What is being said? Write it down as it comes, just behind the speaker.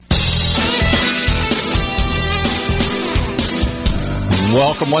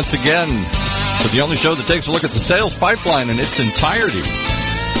Welcome once again to the only show that takes a look at the sales pipeline in its entirety.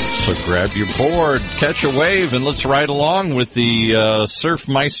 So grab your board, catch a wave, and let's ride along with the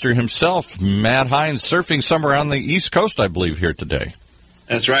surfmeister himself, Matt Hines, surfing somewhere on the East Coast, I believe, here today.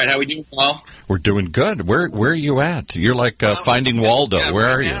 That's right. How are we doing, Paul? We're doing good. Where are you at? You're like Finding Waldo. Yeah, where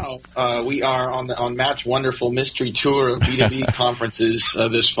are you? We are on Matt's wonderful mystery tour of B2B conferences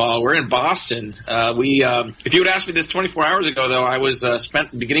this fall. We're in Boston. If you would ask me this 24 hours ago, though, I was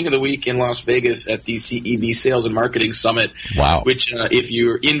spent the beginning of the week in Las Vegas at the CEB Sales and Marketing Summit. Wow. Which, if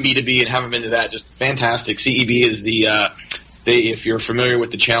you're in B2B and haven't been to that, just fantastic. CEB is if you're familiar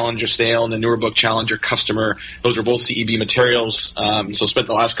with the Challenger sale and the newer book Challenger Customer, those are both CEB materials. So spent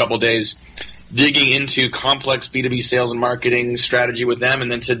the last couple of days digging into complex B2B sales and marketing strategy with them.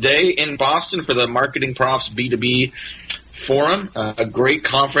 And then today in Boston for the Marketing Profs B2B Forum, a great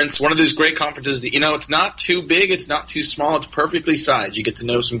conference. One of those great conferences that, it's not too big, it's not too small, it's perfectly sized. You get to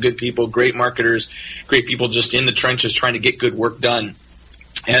know some good people, great marketers, great people just in the trenches trying to get good work done.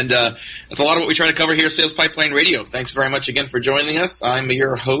 And that's a lot of what we try to cover here at Sales Pipeline Radio. Thanks very much again for joining us. I'm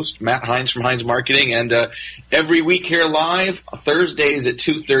your host, Matt Hines from Hines Marketing, and every week here live, Thursdays at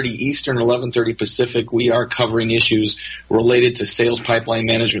 2:30 Eastern, 11:30 Pacific, we are covering issues related to sales pipeline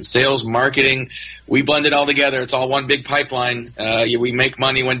management, sales, marketing. We blend it all together. It's all one big pipeline. We make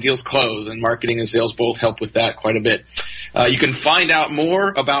money when deals close, and marketing and sales both help with that quite a bit. You can find out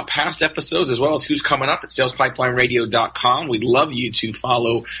more about past episodes as well as who's coming up at salespipelineradio.com. We'd love you to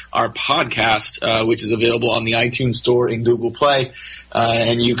follow our podcast, which is available on the iTunes Store and Google Play.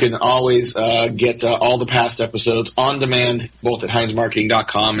 And you can always get all the past episodes on demand, both at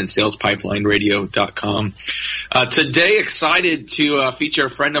HeinsMarketing.com and SalesPipelineRadio.com. Today, excited to feature a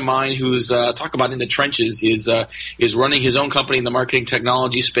friend of mine who's talk about in the trenches, is running his own company in the marketing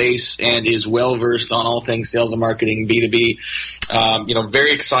technology space and is well versed on all things sales and marketing, B2B.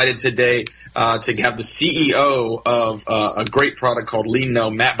 Very excited today to have the CEO of a great product called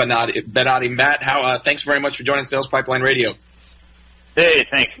LeadNow, Matt Benatti. Matt, thanks very much for joining Sales Pipeline Radio. Hey,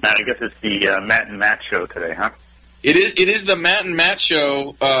 thanks, Matt. I guess it's the Matt and Matt show today, huh? It is the Matt and Matt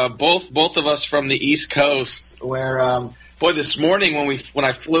show. Both of us from the East Coast. Where this morning when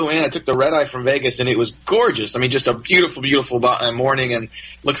I flew in, I took the red eye from Vegas and it was gorgeous. I mean, just a beautiful, beautiful morning, and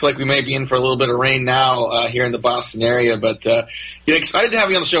looks like we may be in for a little bit of rain now here in the Boston area. But excited to have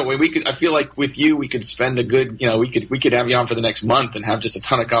you on the show. I feel like with you we could spend a good, we could have you on for the next month and have just a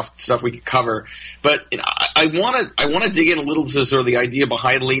ton of stuff we could cover. But I want to dig in a little to sort of the idea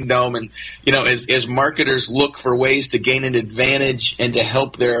behind LeadNow, and as marketers look for ways to gain an advantage and to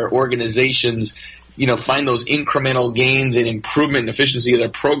help their organizations find those incremental gains and improvement and efficiency of their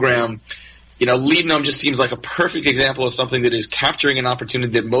program. LeadNow just seems like a perfect example of something that is capturing an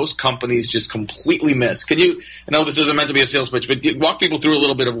opportunity that most companies just completely miss. I know this isn't meant to be a sales pitch, but walk people through a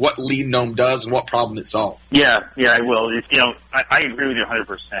little bit of what LeadNow does and what problem it solves. Yeah, I will. I agree with you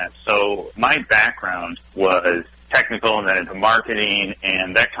 100%. So my background was technical and then into marketing,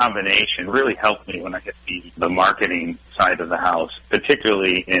 and that combination really helped me when I hit the marketing side of the house,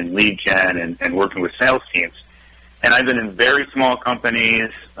 particularly in lead gen and working with sales teams. And I've been in very small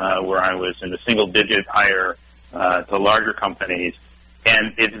companies where I was in the single-digit hire to larger companies,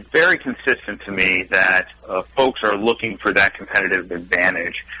 and it's very consistent to me that folks are looking for that competitive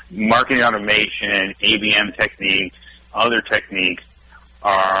advantage. Marketing automation, ABM techniques, other techniques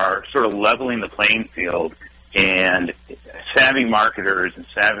are sort of leveling the playing field. And savvy marketers and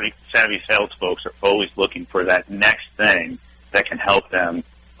savvy sales folks are always looking for that next thing that can help them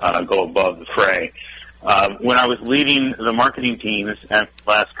go above the fray. When I was leading the marketing teams at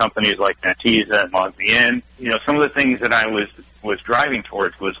last companies like Netezza and LogMeIn, some of the things that I was driving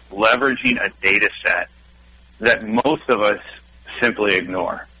towards was leveraging a data set that most of us simply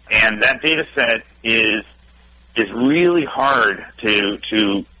ignore. And that data set is really hard to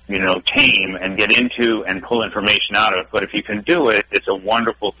tame and get into and pull information out of. But if you can do it, it's a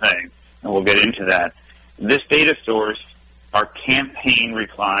wonderful thing, and we'll get into that. This data source are campaign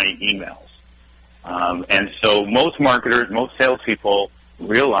reply emails. And so most marketers, most salespeople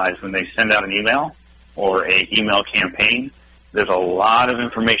realize when they send out an email or a email campaign, there's a lot of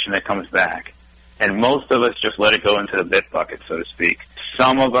information that comes back. And most of us just let it go into the bit bucket, so to speak.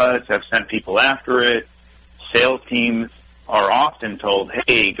 Some of us have sent people after it. Sales teams are often told,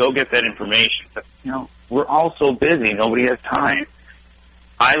 hey, go get that information. But, we're all so busy, nobody has time.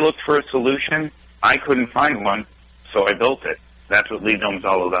 I looked for a solution. I couldn't find one, so I built it. That's what LeadNow is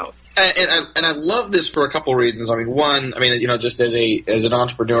all about. And I love this for a couple of reasons. I mean, one, just as an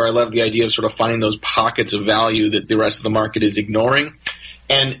entrepreneur, I love the idea of sort of finding those pockets of value that the rest of the market is ignoring.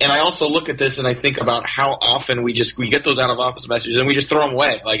 And I also look at this and I think about how often we get those out of office messages and we just throw them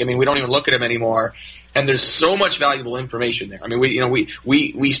away. Like, I mean, we don't even look at them anymore. And there's so much valuable information there. I mean,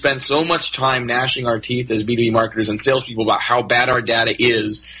 we spend so much time gnashing our teeth as B2B marketers and salespeople about how bad our data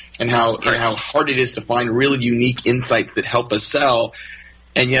is and how hard it is to find really unique insights that help us sell.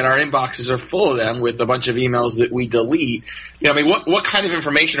 And yet our inboxes are full of them with a bunch of emails that we delete. I mean, what kind of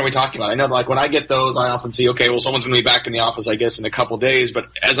information are we talking about? I know, like, when I get those, I often see, okay, well, someone's going to be back in the office, I guess, in a couple days. But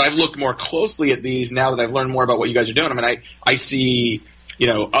as I've looked more closely at these, now that I've learned more about what you guys are doing, I mean, I see,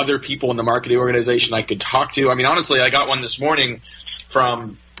 other people in the marketing organization I could talk to. I mean, honestly, I got one this morning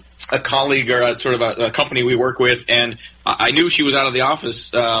from a colleague or a company we work with, and I knew she was out of the office,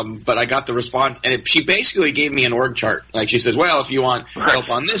 but I got the response, and she basically gave me an org chart. Like, she says, well, if you want help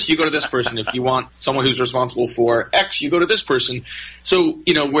on this, you go to this person. If you want someone who's responsible for X, you go to this person. So,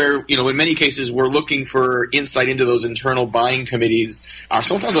 where, in many cases, we're looking for insight into those internal buying committees.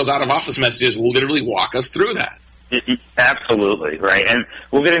 Sometimes those out-of-office messages will literally walk us through that. Absolutely, right. And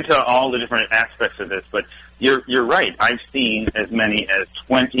we'll get into all the different aspects of this, but you're right. I've seen as many as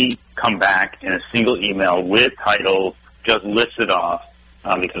 20 come back in a single email with titles just listed off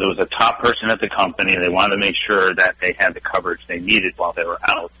because it was a top person at the company. They wanted to make sure that they had the coverage they needed while they were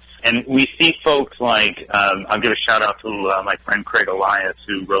out. And we see folks like, I'll give a shout out to my friend Craig Elias,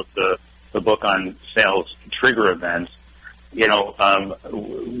 who wrote the book on sales trigger events.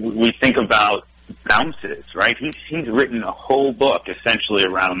 We think about bounces, right? He's written a whole book essentially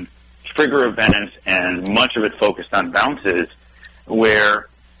around trigger events, and much of it focused on bounces, where,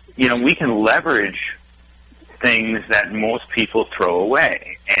 we can leverage things that most people throw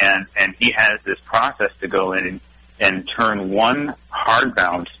away. And he has this process to go in and turn one hard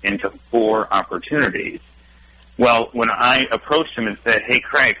bounce into 4 opportunities. Well, when I approached him and said, hey,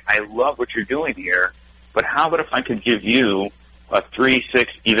 Craig, I love what you're doing here, but how about if I could give you a 3,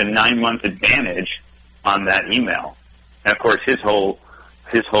 6, even 9-month advantage on that email? And of course, his whole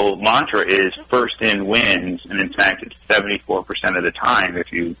mantra is first in wins, and in fact, it's 74% of the time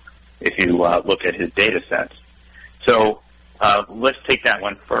if you look at his data sets. So let's take that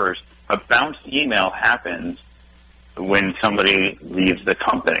one first. A bounced email happens when somebody leaves the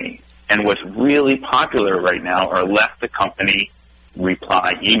company, and what's really popular right now are left the company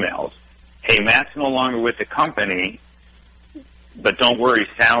reply emails. Hey, Matt's no longer with the company, but don't worry,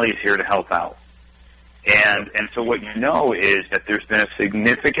 Sally's here to help out. And so what you know is that there's been a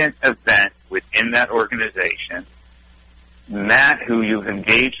significant event within that organization. Matt, who you've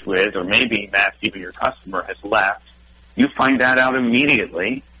engaged with, or maybe Matt, even your customer, has left. You find that out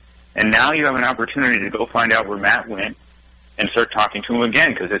immediately, and now you have an opportunity to go find out where Matt went and start talking to him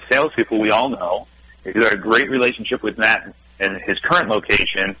again, because as salespeople, we all know if you've got a great relationship with Matt in his current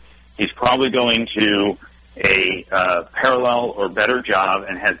location, he's probably going to a parallel or better job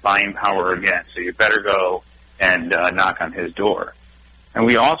and has buying power again. So you better go and knock on his door. And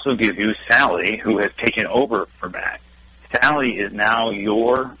we also give you Sally, who has taken over for Matt. Sally is now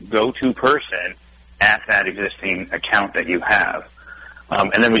your go-to person at that existing account that you have.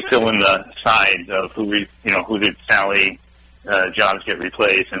 And then we fill in the sides of who did Sally jobs get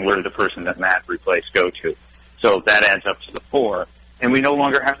replaced and where did the person that Matt replaced go to. So that adds up to the 4. And we no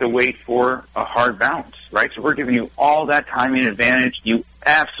longer have to wait for a hard bounce, right? So we're giving you all that timing advantage. You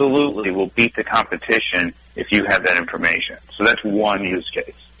absolutely will beat the competition if you have that information. So that's one use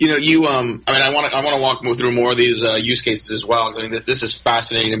case. I want to walk through more of these use cases as well, because I mean, this is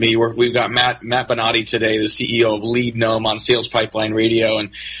fascinating to me. We've got Matt Bonatti today, the CEO of Lead Gnome on Sales Pipeline Radio, and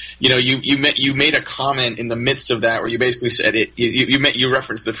you made a comment in the midst of that where you basically said you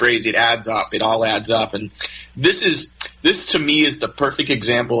referenced the phrase "it adds up," it all adds up, and this to me is the perfect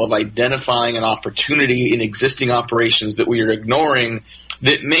example of identifying an opportunity in existing operations that we are ignoring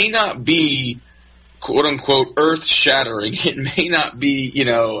that may not be quote unquote earth shattering. It may not be,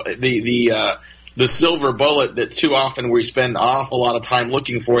 the silver bullet that too often we spend an awful lot of time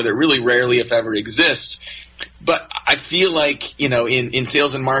looking for that really rarely, if ever, exists. But I feel like, in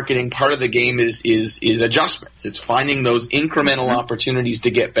sales and marketing, part of the game is adjustments. It's finding those incremental opportunities to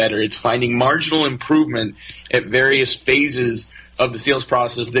get better. It's finding marginal improvement at various phases of the sales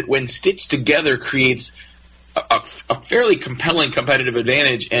process that, when stitched together, creates a fairly compelling competitive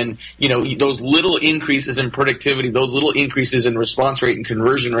advantage. And, those little increases in productivity, those little increases in response rate and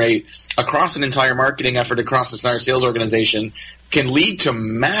conversion rate across an entire marketing effort, across an entire sales organization, can lead to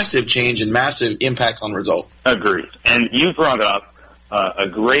massive change and massive impact on results. Agreed. And you brought up a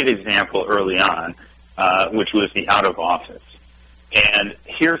great example early on, which was the out of office. And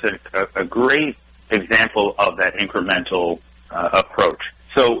here's a great example of that incremental approach.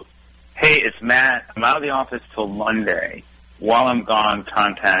 So, hey, it's Matt. I'm out of the office till Monday. while I'm gone,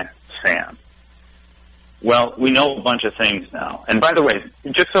 contact Sam. Well, we know a bunch of things now. And by the way,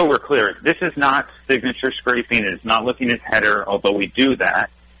 just so we're clear, this is not signature scraping. It is not looking at header, although we do that.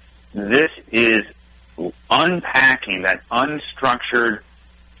 This is unpacking that unstructured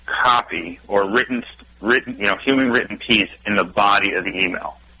copy or written, human written piece in the body of the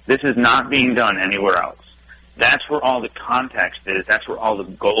email. This is not being done anywhere else. That's where all the context is. That's where all the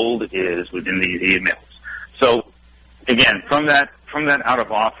gold is within these emails. So, again, from that out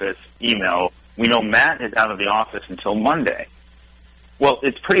of office email, we know Matt is out of the office until Monday. Well,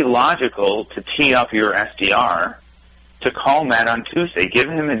 it's pretty logical to tee up your SDR to call Matt on Tuesday. Give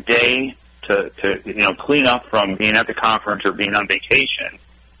him a day to clean up from being at the conference or being on vacation,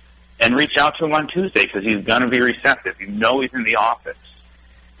 and reach out to him on Tuesday because he's going to be receptive. You know he's in the office.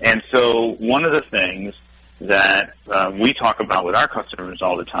 And so one of the things that we talk about with our customers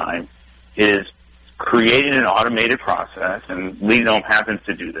all the time is creating an automated process, and LeadNome happens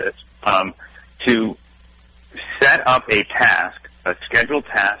to do this, to set up a task, a scheduled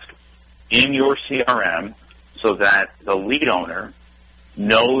task in your CRM so that the lead owner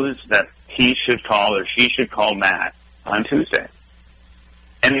knows that he should call or she should call Matt on Tuesday.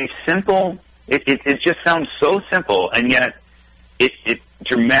 And it's simple, it just sounds so simple, and yet it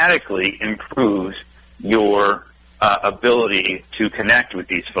dramatically improves your ability to connect with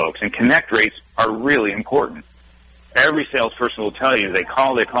these folks. And connect rates are really important. Every salesperson will tell you they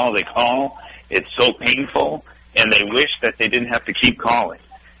call. It's so painful, and they wish that they didn't have to keep calling.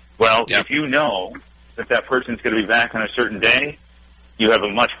 Well, If you know that person's going to be back on a certain day, you have a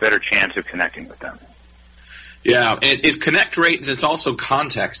much better chance of connecting with them. Yeah, and it's connect rate, it's also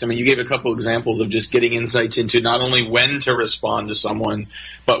context. I mean, you gave a couple examples of just getting insights into not only when to respond to someone,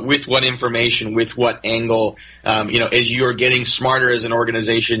 but with what information, with what angle. As you're getting smarter as an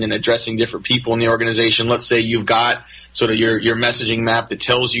organization and addressing different people in the organization, let's say you've got sort of your messaging map that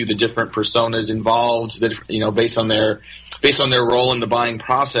tells you the different personas involved, that, based on their role in the buying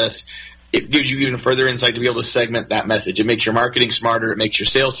process. It gives you even further insight to be able to segment that message. It makes your marketing smarter. It makes your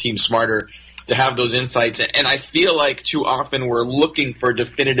sales team smarter to have those insights. And I feel like too often we're looking for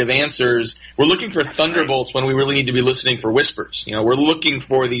definitive answers. We're looking for thunderbolts when we really need to be listening for whispers. We're looking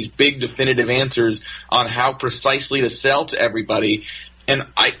for these big definitive answers on how precisely to sell to everybody. And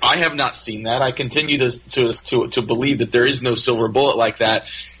I have not seen that. I continue to believe that there is no silver bullet like that.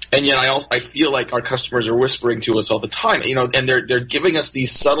 And yet I feel like our customers are whispering to us all the time, and they're giving us these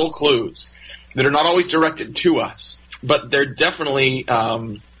subtle clues that are not always directed to us, but they're definitely,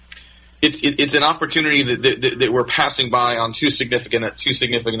 it's an opportunity that we're passing by on too significant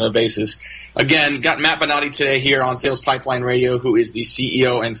a basis. Again, got Matt Bonatti today here on Sales Pipeline Radio, who is the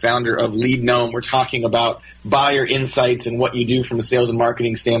CEO and founder of LeadNome. We're talking about buyer insights and what you do from a sales and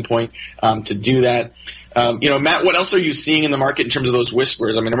marketing standpoint to do that. Matt, what else are you seeing in the market in terms of those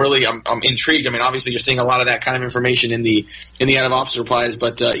whispers? I mean, I'm intrigued. I mean, obviously you're seeing a lot of that kind of information in the out of office replies,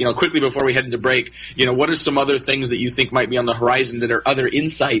 but, quickly before we head into break, what are some other things that you think might be on the horizon that are other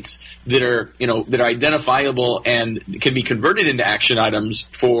insights that are identifiable and can be converted into action items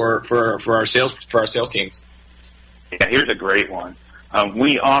for our sales teams? Yeah, here's a great one.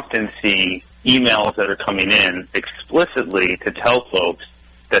 We often see emails that are coming in explicitly to tell folks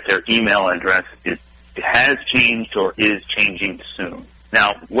that their email address has changed or is changing soon.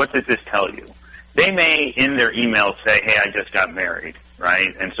 Now, what does this tell you? They may, in their email, say, hey, I just got married, right?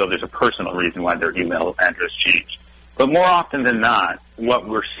 And so there's a personal reason why their email address changed. But more often than not, what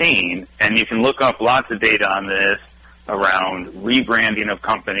we're seeing, and you can look up lots of data on this around rebranding of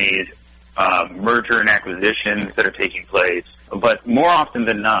companies, merger and acquisitions that are taking place, but more often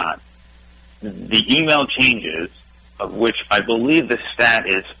than not, the email changes, of which I believe the stat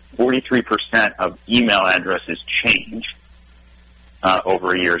is 43% of email addresses change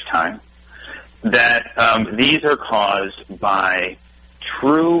over a year's time, that these are caused by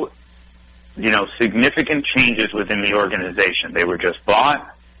true, significant changes within the organization. They were just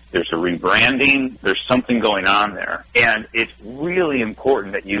bought. There's a rebranding. There's something going on there. And it's really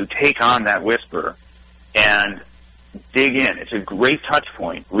important that you take on that whisper and dig in. It's a great touch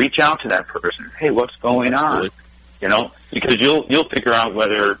point. Reach out to that person. Hey, what's going on? Because you'll figure out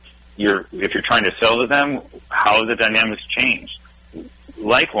whether if you're trying to sell to them, how the dynamics change.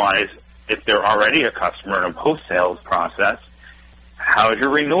 Likewise, if they're already a customer in a post-sales process, how is your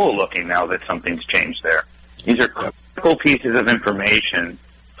renewal looking now that something's changed there? These are critical pieces of information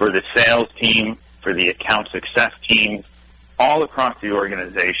for the sales team, for the account success team, all across the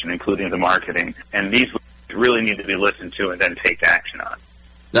organization, including the marketing. And these really need to be listened to and then take action on.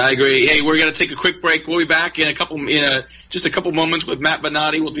 I agree. Hey, we're going to take a quick break. We'll be back in just a couple moments with Matt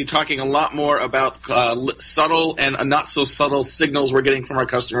Bonatti. We'll be talking a lot more about subtle and not so subtle signals we're getting from our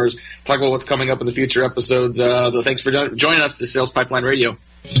customers. Talk about what's coming up in the future episodes. Thanks for joining us, this Sales Pipeline Radio.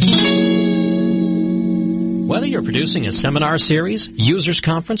 Whether you're producing a seminar series, users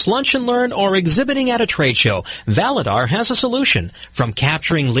conference, lunch and learn, or exhibiting at a trade show, Validar has a solution. From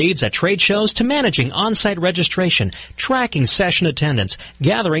capturing leads at trade shows to managing on-site registration, tracking session attendance,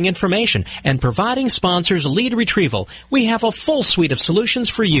 gathering information, and providing sponsors lead retrieval, we have a full suite of solutions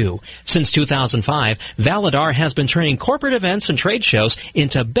for you. Since 2005, Validar has been turning corporate events and trade shows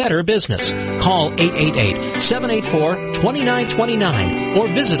into better business. Call 888-784-2929 or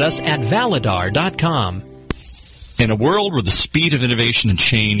visit us at validar.com. In a world where the speed of innovation and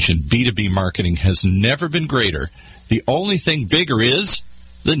change in B2B marketing has never been greater, the only thing bigger is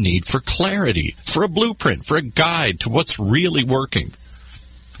the need for clarity, for a blueprint, for a guide to what's really working.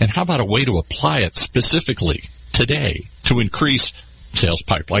 And how about a way to apply it specifically today to increase sales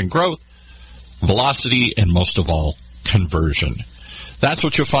pipeline growth, velocity, and most of all, conversion? That's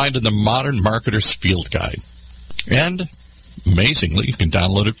what you'll find in the Modern Marketer's Field Guide. And amazingly, you can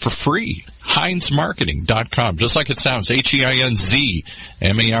download it for free. HeinzMarketing.com, just like it sounds,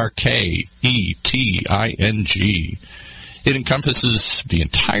 HeinzMarketing. It encompasses the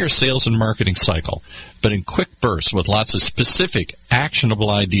entire sales and marketing cycle, but in quick bursts with lots of specific,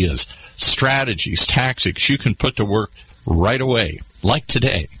 actionable ideas, strategies, tactics you can put to work right away, like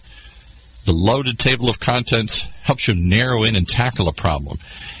today. The loaded table of contents helps you narrow in and tackle a problem.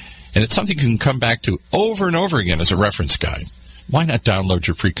 And it's something you can come back to over and over again as a reference guide. Why not download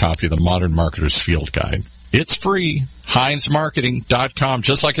your free copy of the Modern Marketer's Field Guide? It's free. HeinzMarketing.com,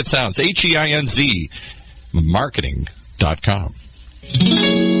 just like it sounds. HEINZ Marketing.com.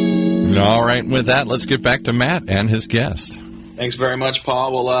 All right, with that, let's get back to Matt and his guest. Thanks very much,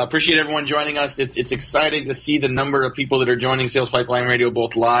 Paul. Well, appreciate everyone joining us. It's exciting to see the number of people that are joining Sales Pipeline Radio,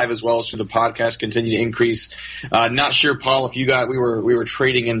 both live as well as through the podcast, continue to increase. Not sure, Paul, if you got we were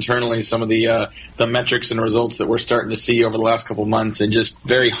trading internally some of the metrics and results that we're starting to see over the last couple of months, and just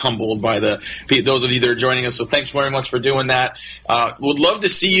very humbled by those of you that are joining us. So thanks very much for doing that. Would love to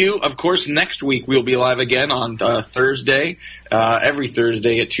see you. Of course, next week we'll be live again on Thursday. Every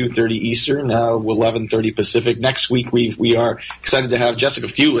Thursday at 2:30 Eastern, 11:30 Pacific. Next week we are excited to have Jessica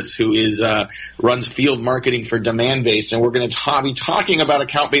Fulis, who runs field marketing for Demandbase, and we're going to be talking about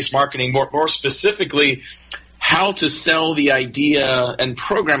account-based marketing, more specifically how to sell the idea and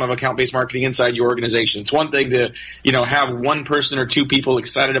program of account-based marketing inside your organization. It's one thing to have one person or two people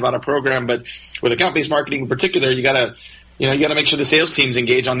excited about a program, but with account-based marketing in particular, you got to make sure the sales teams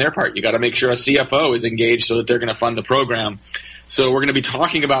engage on their part. You got to make sure a CFO is engaged so that they're going to fund the program. So we're going to be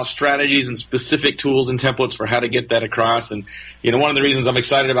talking about strategies and specific tools and templates for how to get that across. And one of the reasons I'm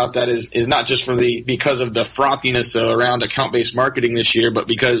excited about that is not just because of the frothiness around account-based marketing this year, but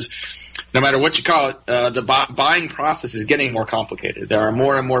because no matter what you call it, the buying process is getting more complicated. There are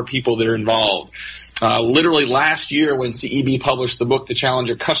more and more people that are involved. Literally last year when CEB published the book, The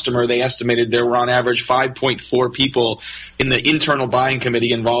Challenger Customer, they estimated there were on average 5.4 people in the internal buying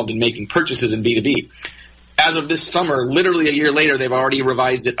committee involved in making purchases in B2B. As of this summer, literally a year later, they've already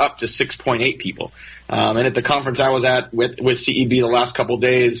revised it up to 6.8 people. And at the conference I was at with CEB the last couple of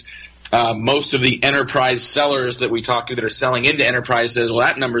days, most of the enterprise sellers that we talk to that are selling into enterprise says, well,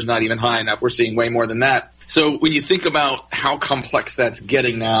 that number's not even high enough. We're seeing way more than that. So when you think about how complex that's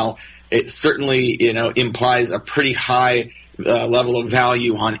getting now, it certainly implies a pretty high level of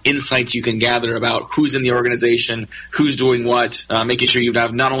value on insights you can gather about who's in the organization, who's doing what, making sure you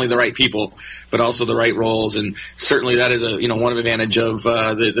have not only the right people, but also the right roles. And certainly that is one advantage of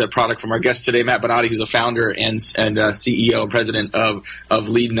the product from our guest today, Matt Bonatti, who's a founder and CEO and president of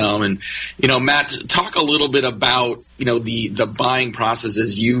LeadGnome. And, Matt, talk a little bit about, the buying process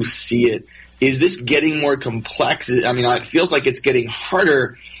as you see it. Is this getting more complex? I mean, it feels like it's getting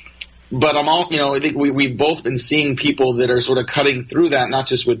harder. But I think we've both been seeing people that are sort of cutting through that, not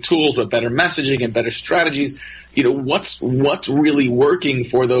just with tools, but better messaging and better strategies. What's really working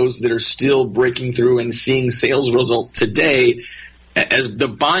for those that are still breaking through and seeing sales results today? As the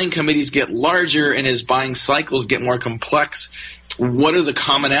buying committees get larger and as buying cycles get more complex, what are the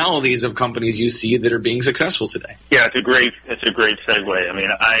commonalities of companies you see that are being successful today? Yeah, it's a great segue. I mean,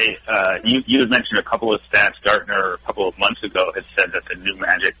 you had mentioned a couple of stats. Gartner a couple of months ago had said that the new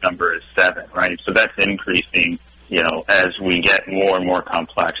magic number is 7, right? So that's increasing, as we get more and more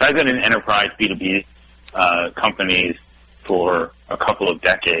complex. I've been in enterprise B2B companies for a couple of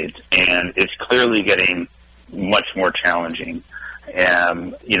decades, and it's clearly getting much more challenging.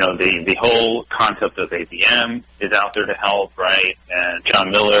 The whole concept of ABM is out there to help, right? And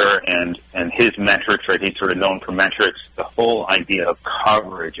John Miller and his metrics, right? He's sort of known for metrics. The whole idea of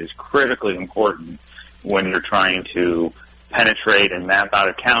coverage is critically important when you're trying to penetrate and map out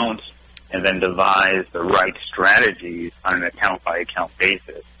accounts and then devise the right strategies on an account-by-account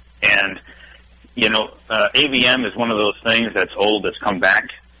basis. And, ABM is one of those things that's old, that's come back,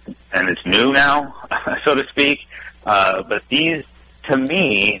 and it's new now, so to speak. But to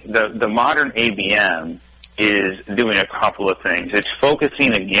me, the modern ABM is doing a couple of things. It's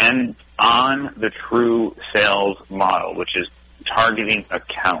focusing again on the true sales model, which is targeting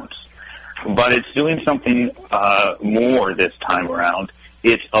accounts. But it's doing something more this time around.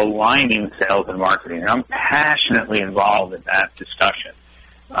 It's aligning sales and marketing. And I'm passionately involved in that discussion.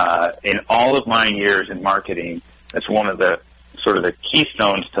 In all of my years in marketing, that's one of the sort of the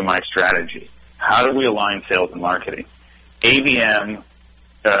keystones to my strategy. How do we align sales and marketing? ABM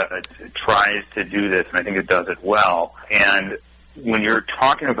tries to do this, and I think it does it well. And when you're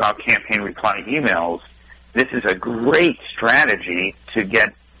talking about campaign reply emails, this is a great strategy to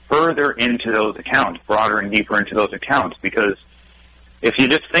get further into those accounts, broader and deeper into those accounts, because if you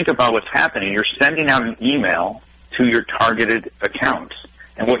just think about what's happening, you're sending out an email to your targeted accounts,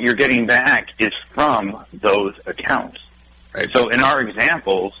 and what you're getting back is from those accounts. Right. So in our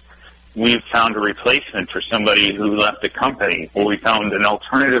examples, we've found a replacement for somebody who left the company, or we found an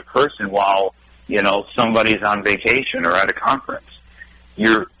alternative person while, somebody's on vacation or at a conference.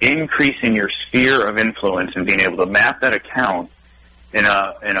 You're increasing your sphere of influence and being able to map that account in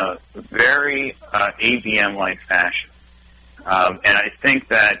a very ABM-like fashion. And I think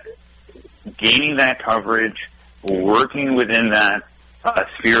that gaining that coverage, working within that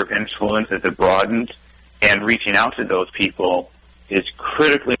sphere of influence as it broadens, and reaching out to those people is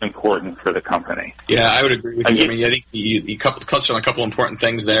critically important for the company. Yeah, I would agree with you. I mean, I think you touched on a couple important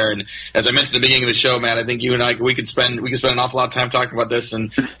things there. And as I mentioned at the beginning of the show, Matt, I think you and I we could spend an awful lot of time talking about this,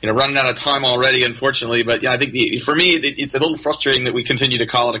 and running out of time already, unfortunately. But yeah, I think for me, it's a little frustrating that we continue to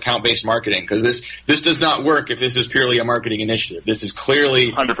call it account-based marketing, because this does not work if this is purely a marketing initiative. This is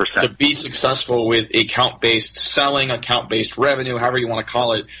clearly 100%. To be successful with account-based selling, account-based revenue, however you want to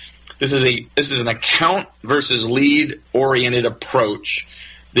call it. This is an account versus lead oriented approach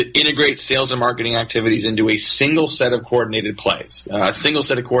that integrates sales and marketing activities into a single set of coordinated plays, a single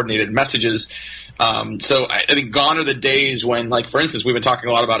set of coordinated messages. So I think gone are the days when, like, for instance, we've been talking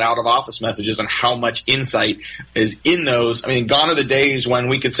a lot about out of office messages and how much insight is in those. I mean, gone are the days when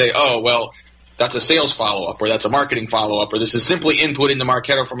we could say, oh, well, that's a sales follow-up, or that's a marketing follow-up, or this is simply input into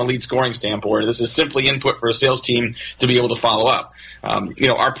Marketo from a lead scoring standpoint, or this is simply input for a sales team to be able to follow up.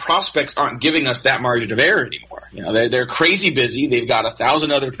 Our prospects aren't giving us that margin of error anymore. They're crazy busy. They've got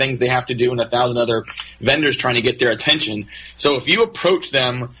 1,000 other things they have to do and 1,000 other vendors trying to get their attention. So if you approach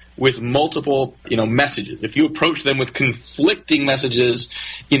them with multiple, messages, if you approach them with conflicting messages,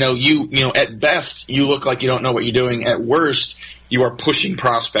 at best, you look like you don't know what you're doing. At worst, you are pushing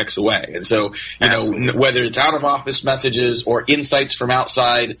prospects away. And so, whether it's out of office messages or insights from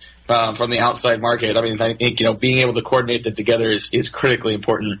outside, from the outside market, I think, being able to coordinate that together is critically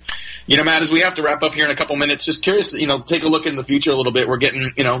important. Matt, as we have to wrap up here in a couple minutes, just curious, take a look in the future a little bit. We're getting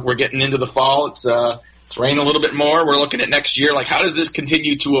into the fall. It's raining a little bit more. We're looking at next year. Like, how does this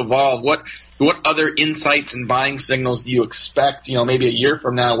continue to evolve? What other insights and buying signals do you expect, maybe a year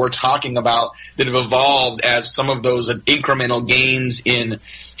from now we're talking about that have evolved as some of those incremental gains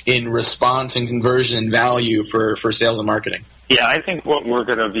in response and conversion and value for sales and marketing? Yeah, I think what we're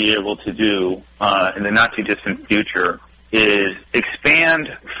going to be able to do in the not-too-distant future is expand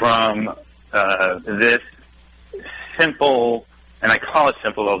from this simple, and I call it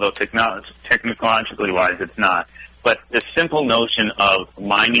simple, although technologically wise it's not, but the simple notion of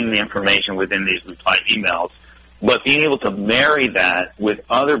mining the information within these reply emails, but being able to marry that with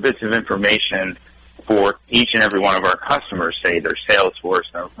other bits of information for each and every one of our customers, say their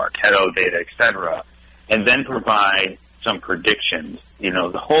Salesforce, their Marketo data, etc., and then provide some predictions.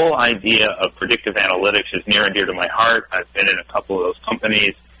 The whole idea of predictive analytics is near and dear to my heart. I've been in a couple of those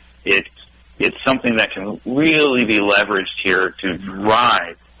companies. It's something that can really be leveraged here to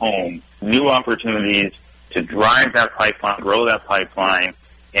drive home new opportunities, to drive that pipeline, grow that pipeline,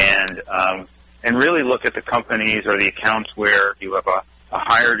 and really look at the companies or the accounts where you have a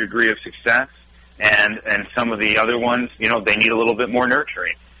higher degree of success, and some of the other ones, they need a little bit more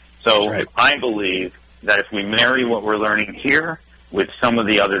nurturing. So right. I believe that if we marry what we're learning here with some of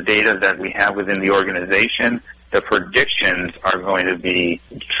the other data that we have within the organization, the predictions are going to be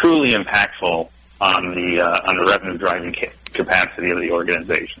truly impactful on the revenue driving capacity of the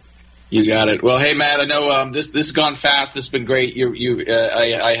organization. You got it. Well, hey, Matt, I know this has gone fast. This has been great.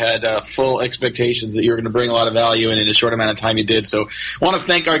 I had full expectations that you were going to bring a lot of value, and in a short amount of time you did. So I want to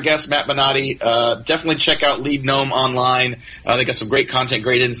thank our guest, Matt Minotti. Definitely check out Lead Gnome online. They got some great content,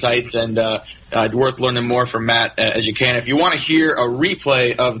 great insights, and worth learning more from Matt as you can. If you want to hear a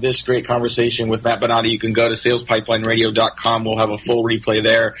replay of this great conversation with Matt Minotti, you can go to salespipelineradio.com. We'll have a full replay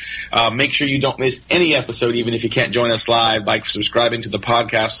there. Make sure you don't miss any episode, even if you can't join us live, by subscribing to the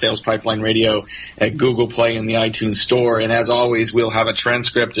podcast Sales Pipeline Radio at Google Play and the iTunes Store. And as always, we'll have a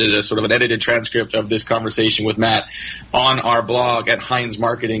transcript, sort of an edited transcript of this conversation with Matt on our blog at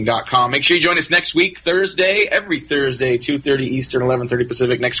HeinzMarketing.com. Make sure you join us next week, Thursday, every Thursday, 2:30 Eastern, 11:30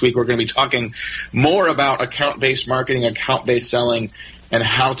 Pacific. Next week, we're going to be talking more about account-based marketing, account-based selling, and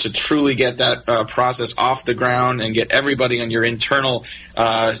how to truly get that process off the ground and get everybody on your internal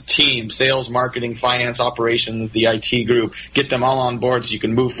team, sales, marketing, finance, operations, the IT group, get them all on board so you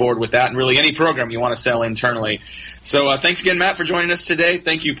can move forward with that and really any program you want to sell internally. So thanks again, Matt, for joining us today.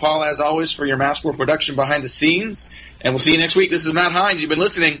 Thank you, Paul, as always, for your masterful production behind the scenes. And we'll see you next week. This is Matt Heinz. You've been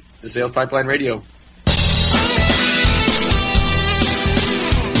listening to Sales Pipeline Radio.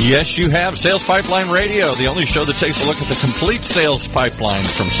 Yes, you have. Sales Pipeline Radio, the only show that takes a look at the complete sales pipeline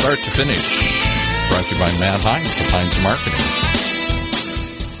from start to finish. Brought to you by Matt Heinz of Heinz Marketing.